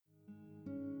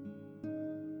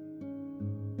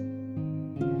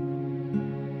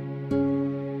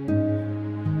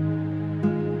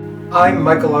I'm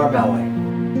Michael R. Malley,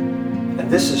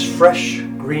 and this is Fresh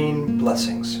Green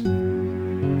Blessings,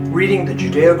 reading the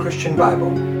Judeo-Christian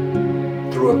Bible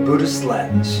through a Buddhist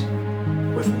lens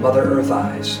with Mother Earth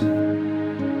eyes.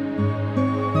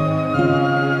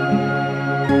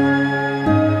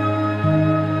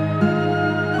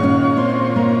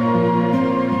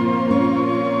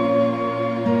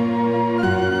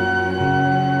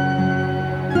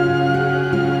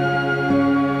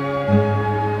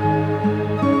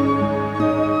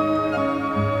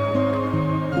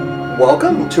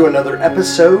 Welcome to another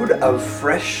episode of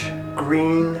Fresh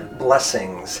Green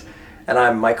Blessings. And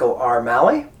I'm Michael R.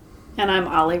 Malley. And I'm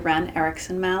Ollie Wren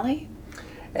Erickson Malley.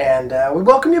 And we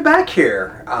welcome you back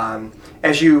here.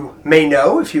 As you may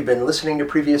know, if you've been listening to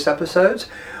previous episodes,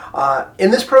 in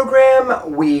this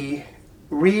program we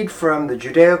read from the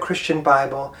Judeo-Christian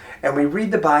Bible, and we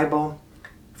read the Bible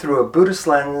through a Buddhist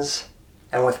lens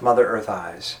and with Mother Earth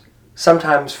eyes.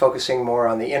 Sometimes focusing more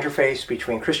on the interface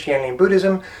between Christianity and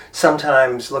Buddhism,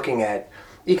 sometimes looking at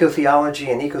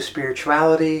eco-theology and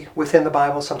eco-spirituality within the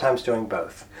Bible, sometimes doing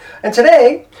both. And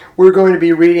today, we're going to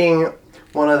be reading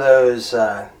one of those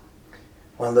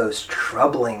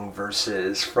troubling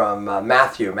verses from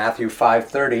Matthew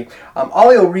 5:30.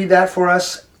 Ollie will read that for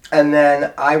us, and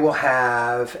then I will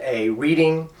have a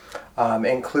reading,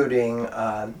 including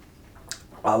a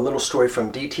little story from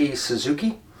D.T.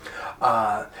 Suzuki.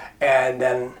 And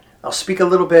then I'll speak a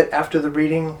little bit after the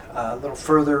reading, a little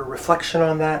further reflection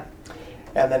on that.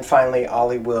 And then finally,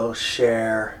 Ollie will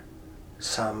share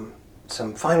some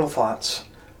final thoughts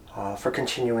for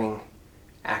continuing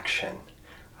action.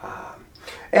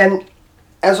 And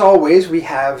as always, we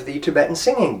have the Tibetan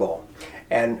Singing Bowl.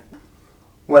 And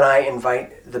when I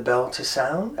invite the bell to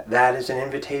sound, that is an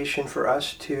invitation for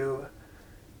us to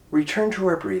return to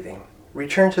our breathing,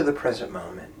 return to the present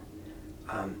moment.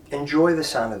 Enjoy the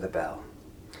sound of the bell,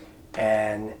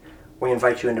 and we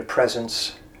invite you into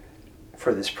presence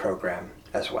for this program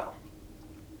as well.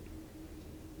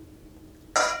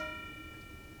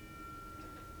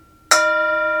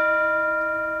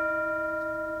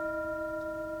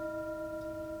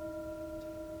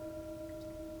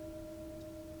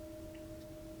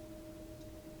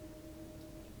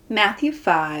 Matthew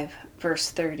 5, verse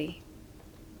 30.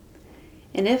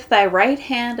 And if thy right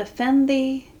hand offend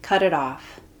thee, cut it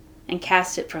off, and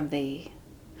cast it from thee.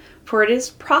 For it is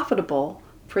profitable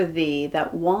for thee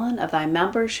that one of thy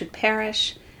members should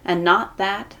perish, and not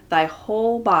that thy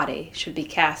whole body should be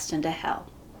cast into hell.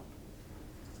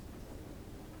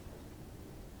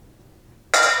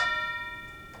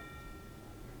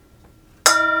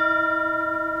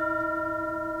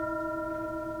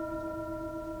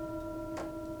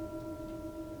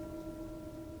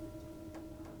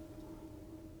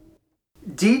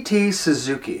 D.T.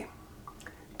 Suzuki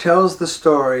tells the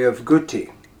story of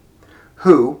Guti,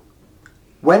 who,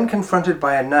 when confronted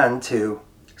by a nun to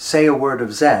say a word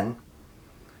of Zen,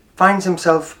 finds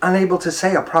himself unable to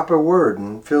say a proper word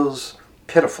and feels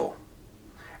pitiful.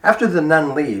 After the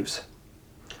nun leaves,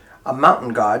 a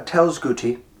mountain god tells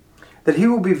Guti that he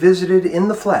will be visited in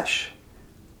the flesh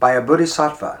by a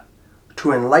bodhisattva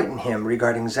to enlighten him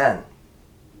regarding Zen.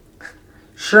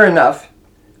 Sure enough,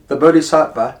 the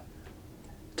bodhisattva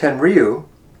Tenryu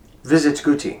visits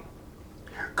Guti.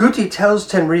 Guti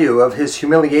tells Tenryu of his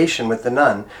humiliation with the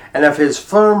nun and of his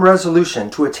firm resolution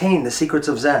to attain the secrets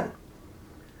of Zen.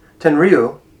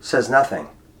 Tenryu says nothing,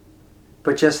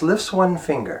 but just lifts one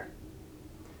finger.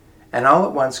 And all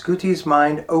at once Guti's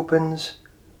mind opens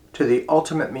to the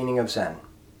ultimate meaning of Zen.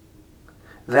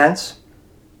 Thence,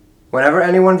 whenever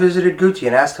anyone visited Guti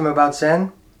and asked him about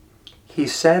Zen, he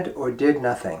said or did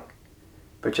nothing,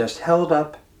 but just held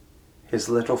up his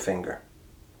little finger.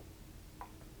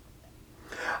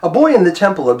 A boy in the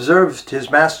temple observed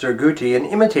his master Guti and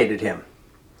imitated him.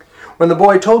 When the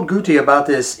boy told Guti about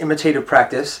this imitative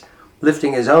practice,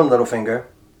 lifting his own little finger,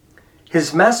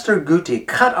 his master Guti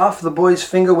cut off the boy's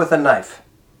finger with a knife.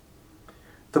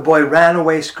 The boy ran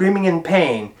away screaming in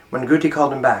pain when Guti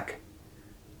called him back.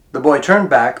 The boy turned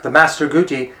back, the master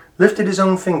Guti lifted his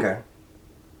own finger,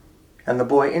 and the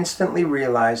boy instantly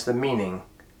realized the meaning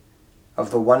of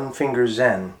the one-finger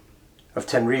Zen of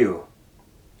Tenryu,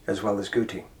 as well as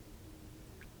Guti.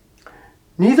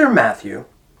 Neither Matthew,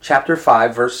 chapter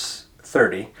 5, verse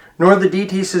 30, nor the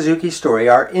D.T. Suzuki story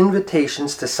are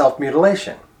invitations to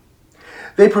self-mutilation.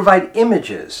 They provide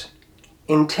images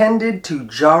intended to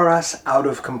jar us out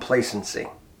of complacency,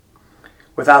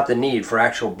 without the need for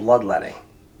actual bloodletting.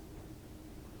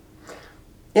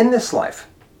 In this life,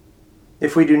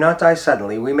 if we do not die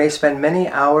suddenly, we may spend many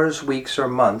hours, weeks, or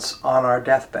months on our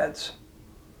deathbeds.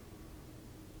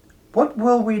 what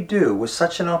will we do with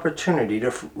such an opportunity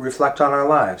to reflect on our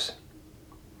lives?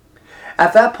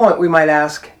 At that point, we might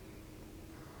ask,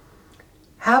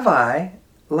 have I,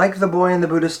 like the boy in the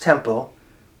Buddhist temple,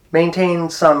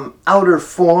 maintained some outer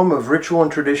form of ritual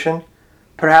and tradition,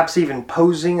 perhaps even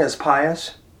posing as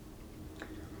pious?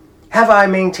 Have I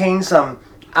maintained some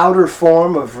outer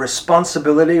form of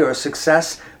responsibility or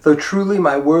success, though truly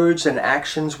my words and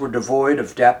actions were devoid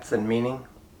of depth and meaning?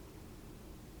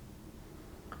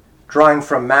 Drawing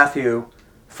from Matthew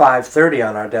 5:30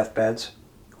 on our deathbeds,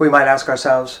 we might ask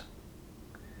ourselves,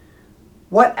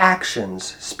 what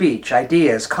actions, speech,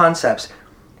 ideas, concepts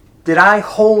did I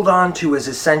hold on to as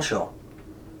essential,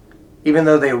 even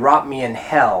though they wrought me in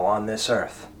hell on this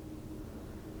earth?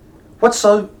 What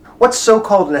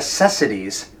so-called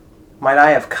necessities might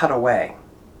I have cut away?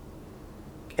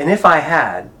 And if I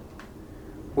had,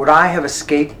 would I have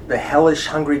escaped the hellish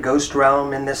hungry ghost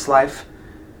realm in this life?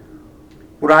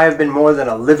 Would I have been more than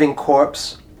a living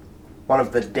corpse, one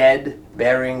of the dead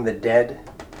burying the dead?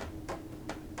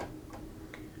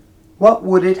 What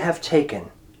would it have taken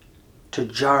to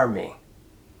jar me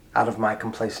out of my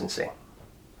complacency?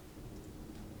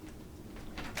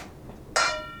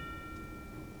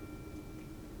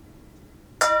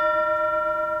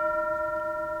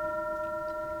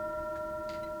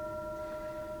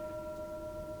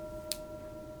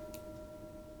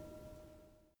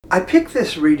 I picked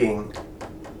this reading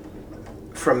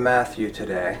from Matthew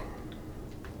today.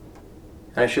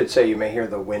 And I should say, you may hear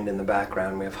the wind in the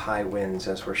background. We have high winds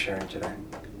as we're sharing today.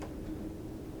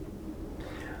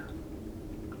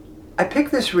 I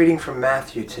picked this reading from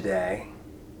Matthew today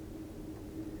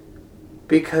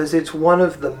because it's one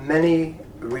of the many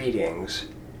readings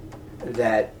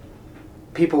that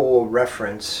people will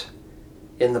reference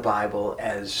in the Bible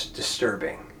as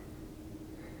disturbing.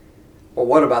 Well,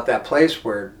 what about that place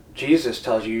where Jesus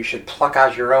tells you should pluck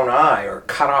out your own eye or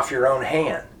cut off your own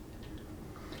hand?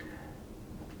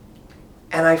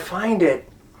 And I find it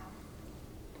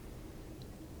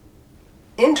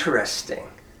interesting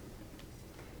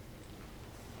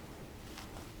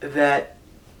that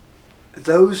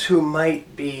those who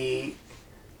might be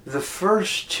the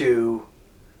first to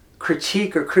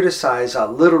critique or criticize a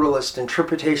literalist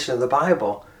interpretation of the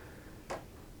Bible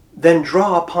then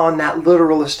draw upon that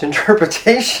literalist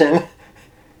interpretation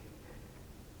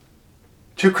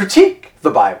to critique the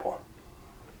Bible.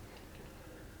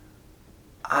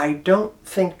 I don't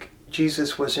think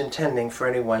Jesus was intending for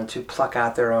anyone to pluck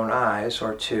out their own eyes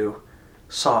or to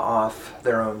saw off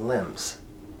their own limbs.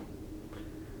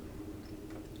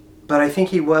 But I think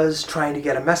he was trying to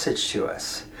get a message to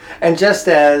us. And just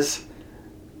as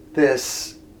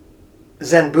this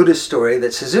Zen Buddhist story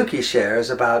that Suzuki shares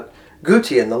about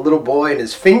Guti and the little boy and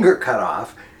his finger cut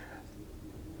off,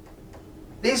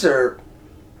 these are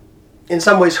in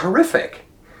some ways horrific.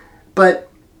 But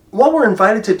what we're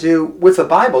invited to do with the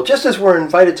Bible, just as we're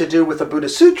invited to do with the Buddha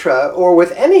Sutra or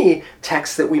with any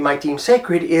text that we might deem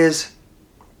sacred, is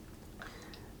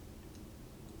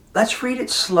let's read it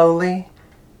slowly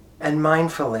and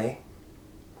mindfully.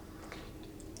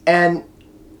 And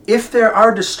if there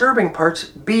are disturbing parts,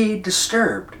 be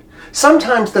disturbed.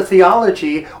 Sometimes the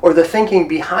theology or the thinking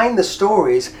behind the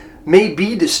stories may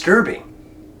be disturbing.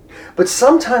 But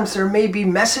sometimes there may be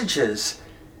messages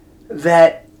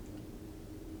that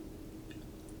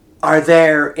are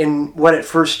there in what at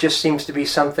first just seems to be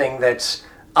something that's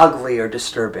ugly or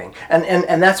disturbing.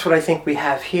 And that's what I think we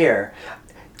have here.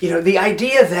 You know, the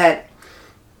idea that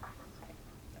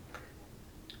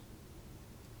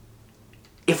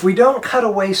if we don't cut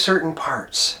away certain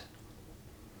parts,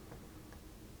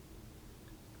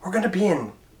 we're going to be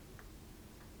in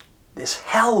this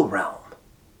hell realm.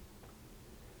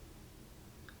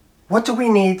 What do we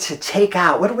need to take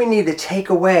out? What do we need to take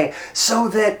away so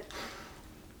that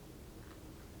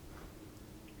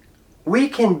we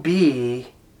can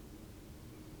be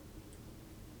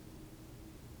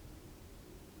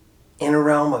in a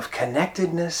realm of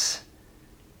connectedness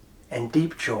and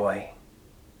deep joy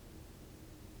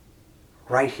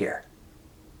right here,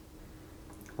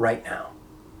 right now?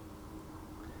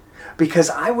 Because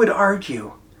I would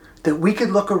argue that we could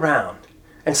look around,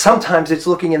 and sometimes it's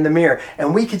looking in the mirror,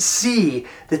 and we could see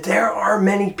that there are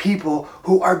many people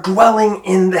who are dwelling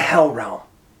in the hell realm.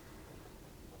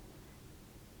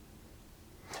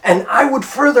 And I would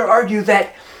further argue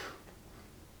that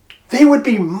they would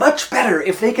be much better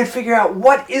if they could figure out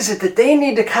what is it that they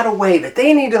need to cut away, that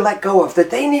they need to let go of,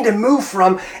 that they need to move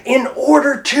from in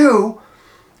order to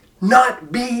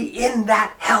not be in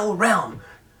that hell realm,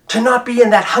 to not be in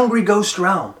that hungry ghost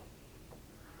realm.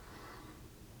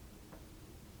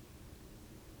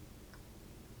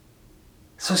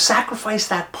 So sacrifice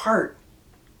that part.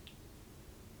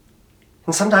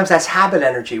 And sometimes that's habit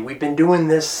energy. We've been doing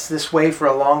this way for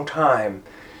a long time.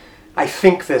 I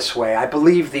think this way. I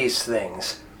believe these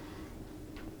things.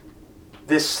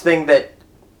 This thing that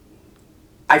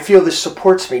I feel this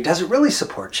supports me. Does it really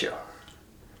support you?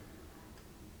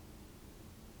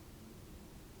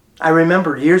 I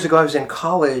remember years ago I was in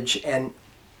college and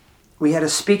we had a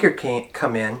speaker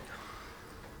come in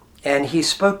and he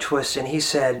spoke to us and he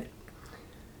said,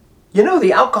 "You know,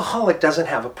 the alcoholic doesn't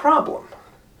have a problem."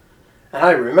 And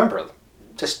I remember it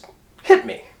just hit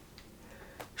me.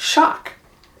 Shock.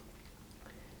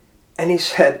 And he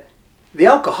said, "The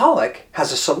alcoholic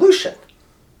has a solution."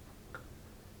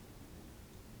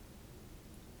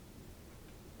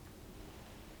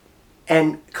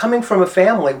 And coming from a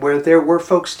family where there were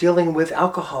folks dealing with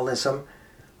alcoholism,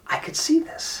 I could see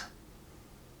this.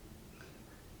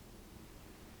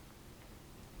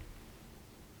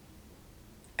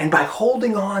 And by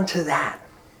holding on to that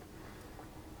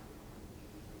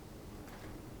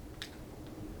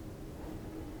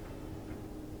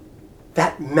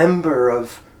member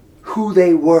of who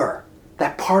they were,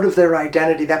 that part of their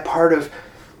identity, that part of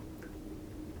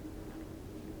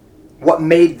what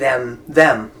made them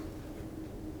them,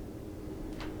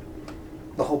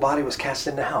 the whole body was cast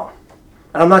into hell.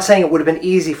 And I'm not saying it would have been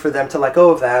easy for them to let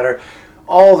go of that or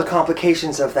all the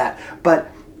complications of that, but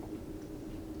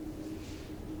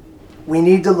we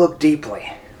need to look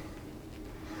deeply.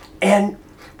 And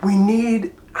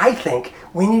I think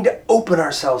we need to open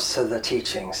ourselves to the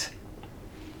teachings.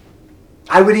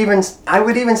 I would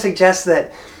even suggest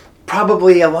that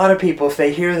probably a lot of people, if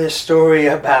they hear this story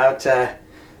about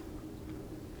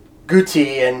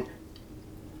Guti and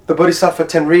the Bodhisattva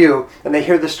Tenryu, and they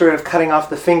hear the story of cutting off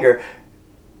the finger,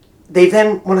 they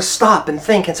then want to stop and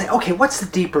think and say, okay, what's the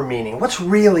deeper meaning? What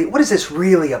is this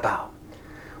really about?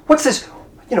 What is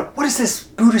this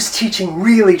Buddhist teaching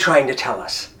really trying to tell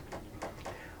us?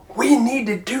 We need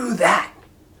to do that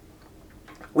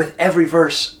with every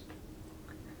verse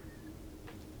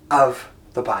of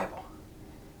the Bible.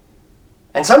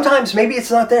 And sometimes maybe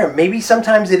it's not there. Maybe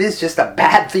sometimes it is just a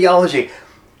bad theology.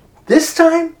 This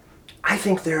time, I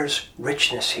think there's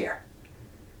richness here.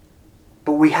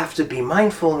 But we have to be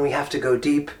mindful and we have to go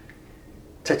deep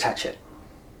to touch it.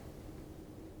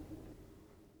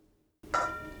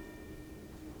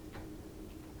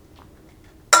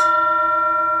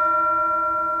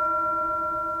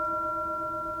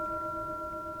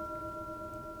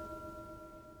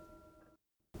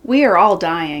 We are all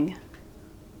dying.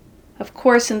 Of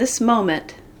course, in this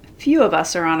moment, few of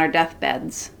us are on our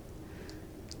deathbeds.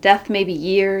 Death may be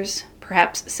years,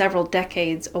 perhaps several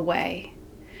decades away.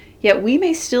 Yet we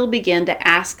may still begin to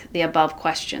ask the above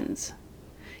questions.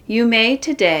 You may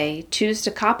today choose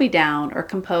to copy down or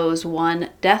compose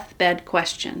one deathbed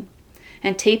question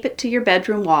and tape it to your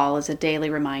bedroom wall as a daily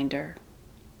reminder.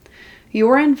 You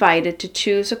are invited to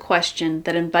choose a question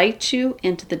that invites you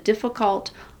into the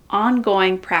difficult,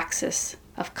 ongoing praxis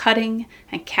of cutting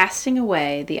and casting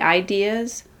away the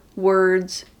ideas,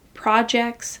 words,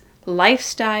 projects,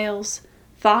 lifestyles,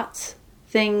 thoughts,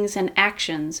 things, and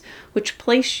actions which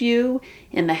place you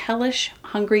in the hellish,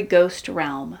 hungry ghost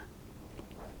realm.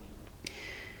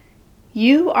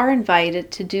 You are invited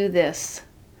to do this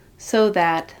so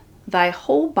that thy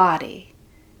whole body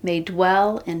may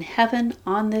dwell in heaven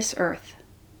on this earth.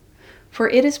 For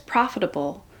it is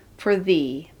profitable for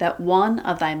thee that one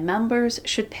of thy members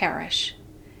should perish,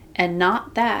 and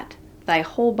not that thy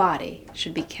whole body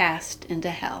should be cast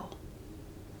into hell.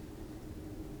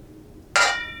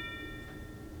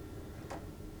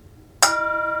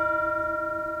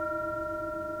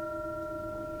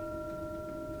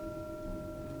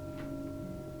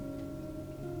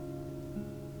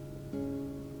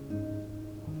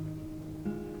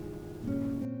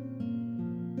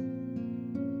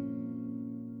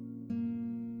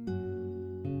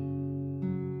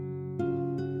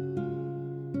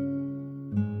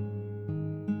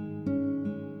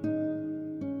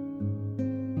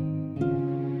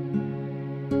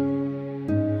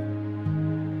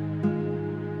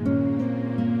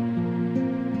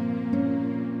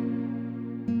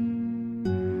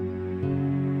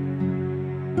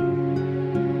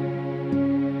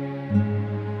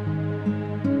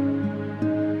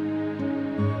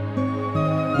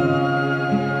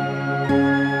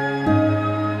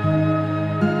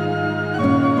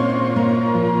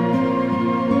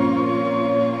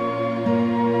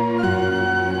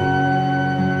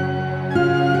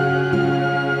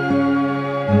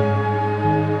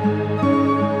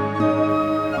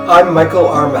 I'm Michael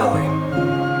R. Malley,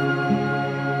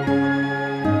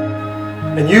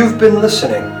 and you've been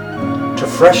listening to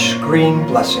Fresh Green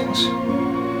Blessings,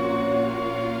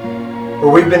 where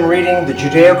we've been reading the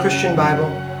Judeo-Christian Bible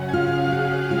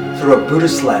through a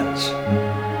Buddhist lens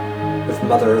with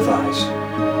Mother Earth eyes.